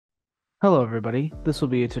Hello everybody, this will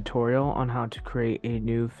be a tutorial on how to create a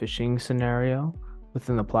new phishing scenario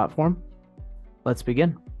within the platform. Let's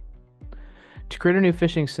begin. To create a new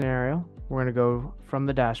phishing scenario, we're going to go from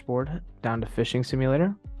the dashboard down to Phishing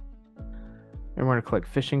Simulator, and we're going to click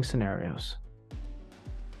Phishing Scenarios.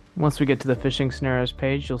 Once we get to the Phishing Scenarios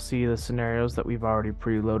page, you'll see the scenarios that we've already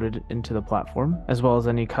preloaded into the platform, as well as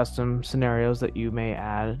any custom scenarios that you may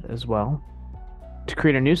add as well. To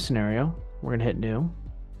create a new scenario, we're going to hit New.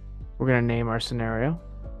 We're going to name our scenario.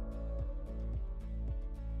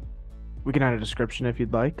 We can add a description if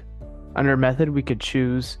you'd like. Under Method, we could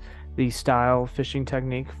choose the style phishing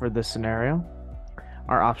technique for this scenario.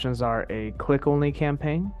 Our options are a click-only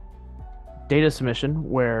campaign, data submission,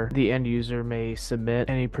 where the end user may submit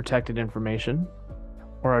any protected information,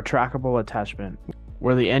 or a trackable attachment,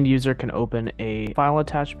 where the end user can open a file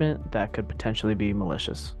attachment that could potentially be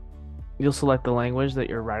malicious. You'll select the language that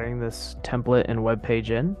you're writing this template and web page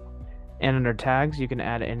in. And under tags, you can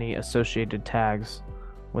add any associated tags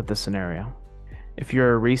with the scenario. If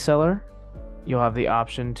you're a reseller, you'll have the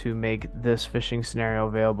option to make this phishing scenario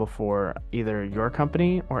available for either your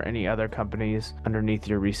company or any other companies underneath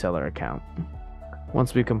your reseller account.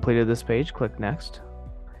 Once we've completed this page, click Next,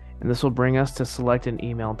 and this will bring us to select an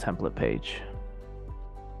email template page.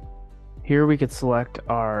 Here we could select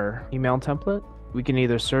our email template. We can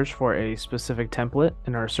either search for a specific template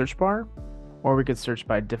in our search bar, or we could search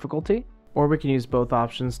by difficulty, or we can use both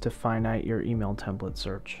options to finite your email template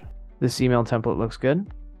search. This email template looks good.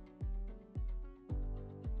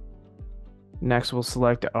 Next, we'll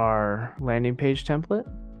select our landing page template,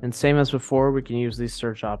 and same as before, we can use these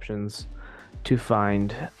search options to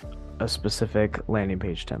find a specific landing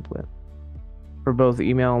page template. For both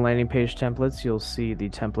email and landing page templates, you'll see the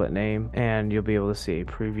template name and you'll be able to see a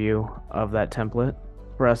preview of that template.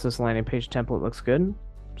 For us, this landing page template looks good,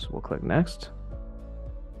 so we'll click Next.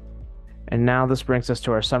 And now this brings us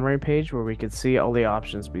to our summary page where we could see all the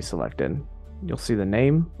options be selected. You'll see the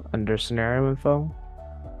name under scenario info,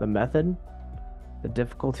 the method, the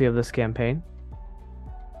difficulty of this campaign.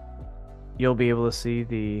 You'll be able to see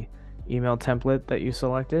the email template that you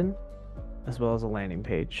selected, as well as a landing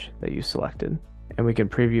page that you selected. And we can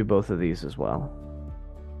preview both of these as well.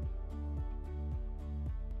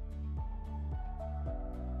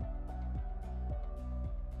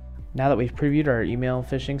 Now that we've previewed our email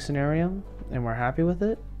phishing scenario and we're happy with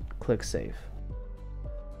it, click Save.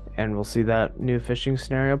 And we'll see that new phishing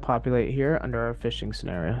scenario populate here under our phishing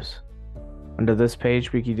scenarios. Under this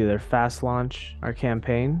page, we could either fast launch our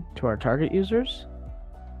campaign to our target users.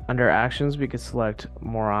 Under Actions, we could select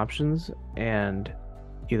more options and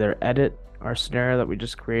either edit our scenario that we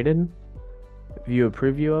just created, view a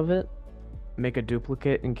preview of it, make a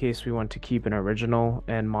duplicate in case we want to keep an original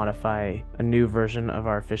and modify a new version of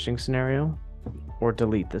our phishing scenario, or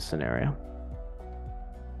delete this scenario.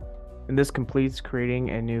 And this completes creating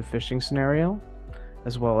a new phishing scenario,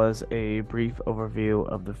 as well as a brief overview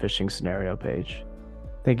of the phishing scenario page.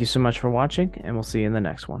 Thank you so much for watching, and we'll see you in the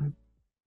next one.